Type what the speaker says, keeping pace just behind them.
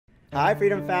Hi,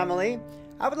 Freedom Family.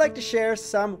 I would like to share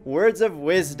some words of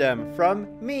wisdom from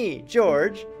me,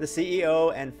 George, the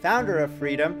CEO and founder of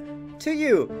Freedom, to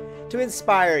you, to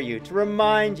inspire you, to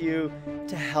remind you,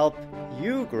 to help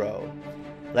you grow.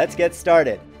 Let's get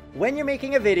started. When you're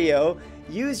making a video,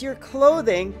 use your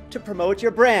clothing to promote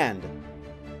your brand.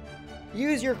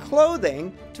 Use your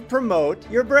clothing to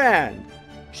promote your brand.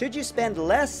 Should you spend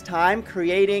less time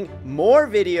creating more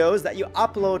videos that you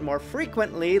upload more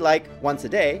frequently, like once a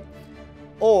day?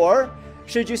 Or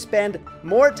should you spend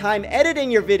more time editing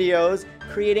your videos,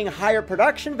 creating higher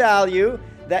production value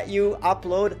that you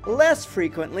upload less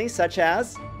frequently, such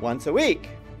as once a week?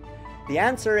 The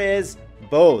answer is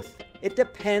both. It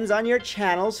depends on your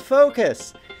channel's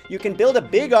focus. You can build a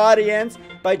big audience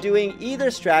by doing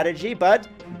either strategy, but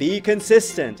be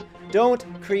consistent. Don't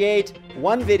create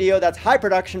one video that's high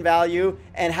production value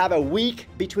and have a week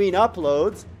between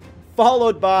uploads,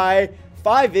 followed by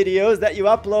 5 videos that you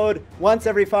upload once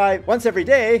every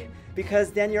day, because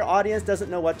then your audience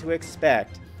doesn't know what to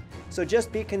expect. So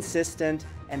just be consistent,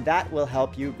 and that will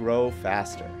help you grow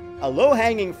faster. A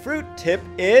low-hanging fruit tip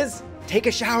is take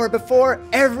a shower before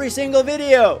every single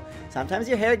video. Sometimes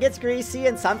your hair gets greasy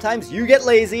and sometimes you get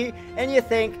lazy and you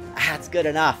think, that's good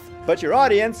enough. But your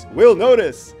audience will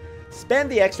notice.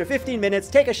 Spend the extra 15 minutes,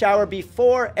 take a shower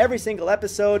before every single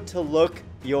episode to look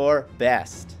your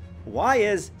best. Why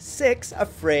is 6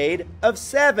 afraid of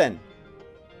 7?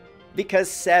 Because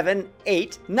 7,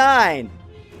 8, 9.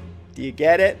 Do you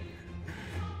get it?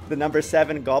 The number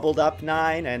 7 gobbled up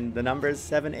 9 and the numbers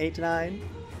 7, 8, 9.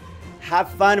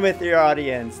 Have fun with your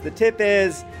audience. The tip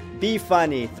is be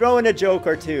funny, throw in a joke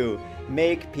or two,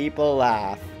 make people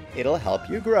laugh. It'll help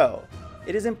you grow.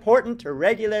 It is important to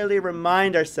regularly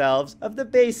remind ourselves of the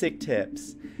basic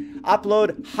tips.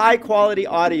 Upload high-quality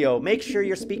audio. Make sure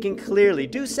you're speaking clearly.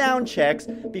 Do sound checks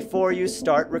before you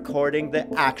start recording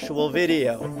the actual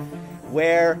video.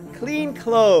 Wear clean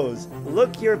clothes.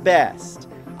 Look your best.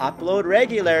 Upload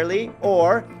regularly,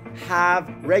 or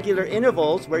have regular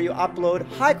intervals where you upload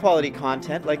high-quality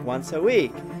content like once a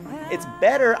week. It's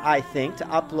better, I think, to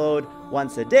upload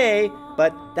once a day,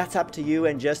 but that's up to you,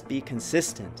 and just be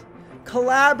consistent.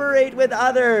 Collaborate with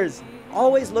others.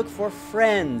 Always look for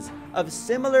friends of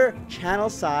similar channel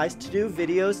size to do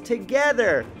videos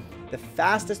together. The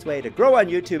fastest way to grow on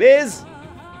YouTube is,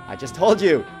 I just told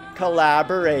you,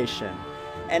 collaboration.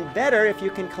 And better if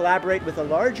you can collaborate with a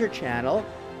larger channel,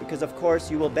 because of course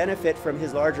you will benefit from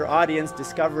his larger audience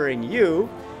discovering you.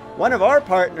 One of our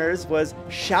partners was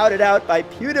shouted out by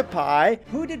PewDiePie.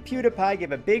 Who did PewDiePie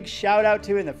give a big shout out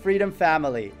to in the Freedom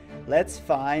Family? Let's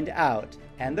find out.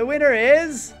 And the winner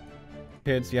is...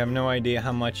 Kids, you have no idea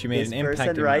how much you made an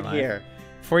impact in my life. Here.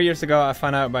 4 years ago, I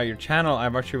found out about your channel. I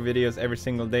watched your videos every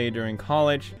single day during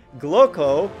college.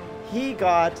 Gloko, he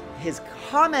got his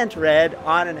comment read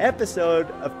on an episode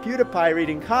of PewDiePie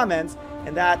reading comments,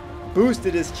 and that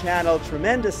boosted his channel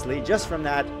tremendously just from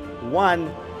that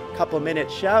one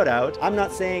couple-minute shout out. I'm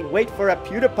not saying wait for a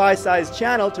PewDiePie-sized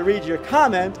channel to read your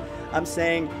comment. I'm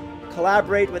saying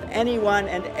collaborate with anyone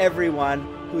and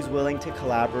everyone who's willing to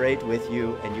collaborate with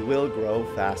you, and you will grow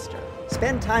faster.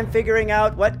 Spend time figuring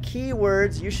out what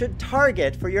keywords you should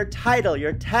target for your title,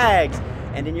 your tags,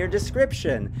 and in your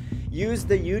description. Use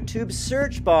the YouTube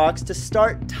search box to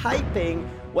start typing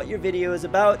what your video is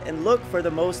about and look for the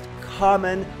most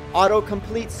common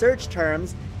autocomplete search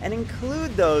terms and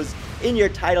include those in your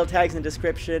title, tags, and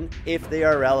description if they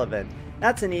are relevant.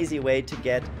 That's an easy way to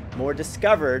get more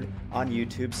discovered on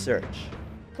YouTube search.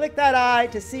 Click that eye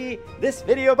to see this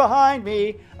video behind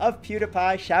me of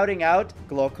PewDiePie shouting out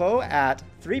Gloko at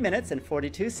 3 minutes and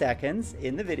 42 seconds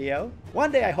in the video.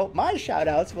 One day I hope my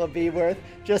shoutouts will be worth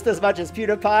just as much as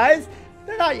PewDiePie's.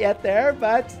 They're not yet there,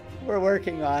 but we're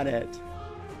working on it.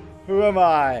 Who am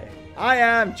I? I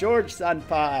am George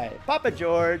Sunpie, Papa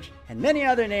George, and many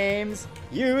other names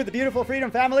you, the beautiful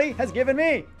Freedom Family, has given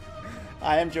me.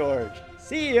 I am George,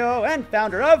 CEO and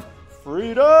founder of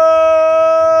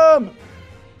Freedom!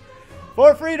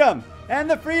 For Freedom and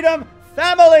the Freedom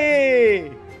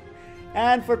Family!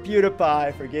 And for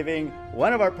PewDiePie for giving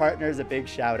one of our partners a big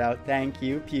shout out. Thank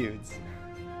you, Pewds.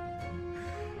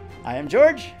 I am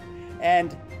George,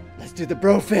 and let's do the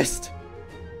bro fist.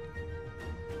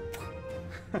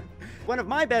 One of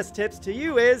my best tips to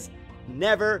you is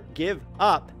never give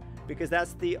up, because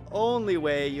that's the only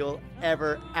way you'll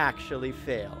ever actually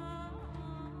fail.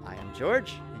 I am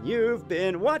George, and you've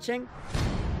been watching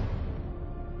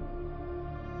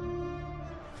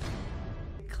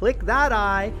click that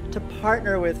I to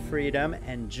partner with Freedom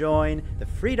and join the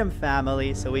Freedom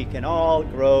family so we can all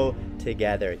grow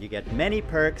together. You get many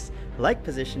perks like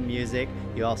position music.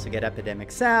 You also get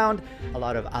Epidemic Sound, a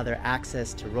lot of other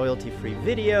access to royalty-free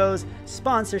videos,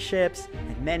 sponsorships,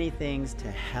 and many things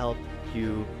to help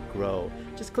you grow.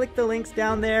 Just click the links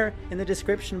down there in the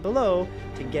description below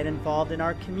to get involved in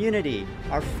our community,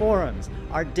 our forums,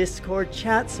 our Discord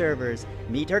chat servers,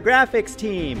 meet our graphics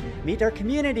team, meet our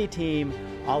community team,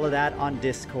 all of that on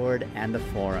Discord and the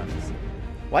forums.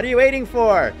 What are you waiting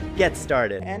for? Get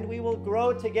started. And we will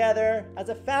grow together as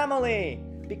a family,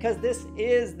 because this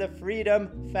is the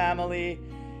Freedom family.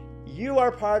 You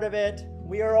are part of it,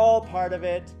 we are all part of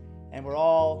it, and we're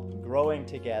all growing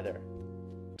together.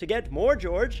 To get more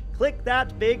George, click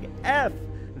that big F.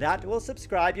 That will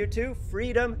subscribe you to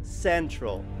Freedom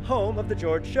Central, home of The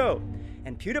George Show.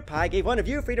 And PewDiePie gave one of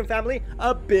you, Freedom Family,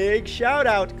 a big shout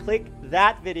out. Click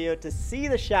that video to see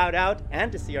the shout out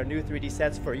and to see our new 3D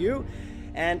sets for you.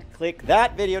 And click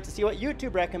that video to see what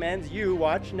YouTube recommends you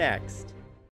watch next.